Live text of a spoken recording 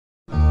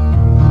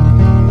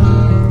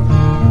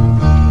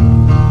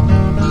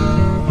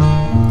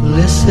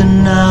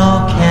Listen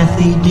now,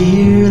 Cathy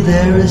dear,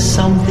 there is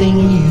something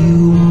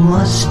you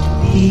must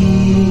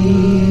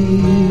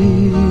hear.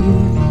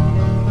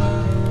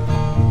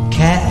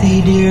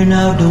 Cathy dear,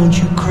 now don't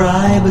you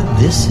cry, but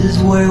this is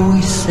where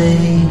we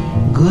say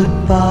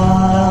goodbye.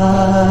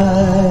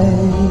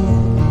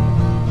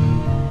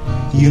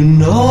 You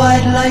know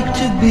I'd like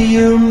to be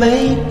your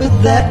mate, but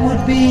that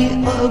would be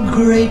a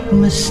great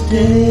mistake.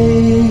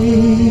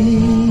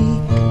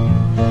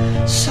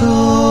 So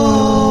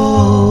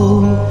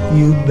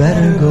you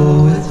better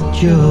go with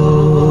Joe.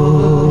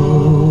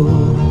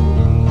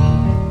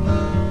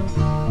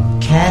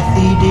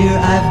 Cathy dear,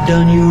 I've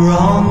done you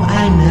wrong,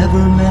 I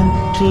never meant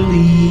to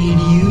lead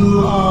you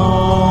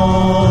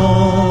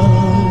on.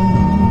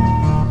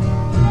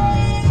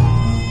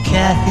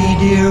 Cathy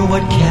dear,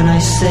 what can I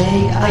say?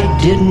 I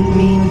didn't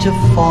mean to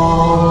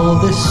fall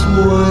this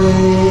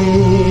way.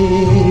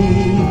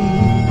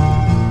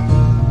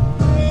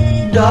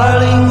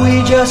 Darling, we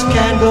just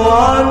can't go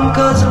on,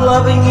 'cause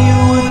loving you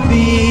would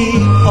be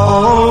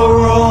all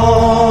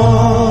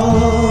wrong.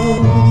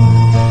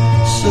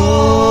 So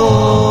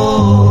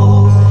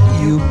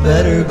you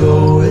better go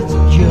with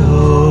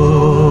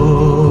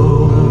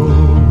Joe.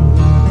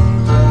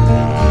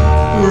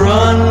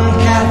 Run,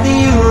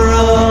 Cathy,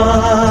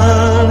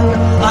 run.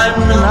 I'm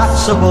not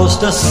supposed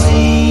to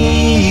see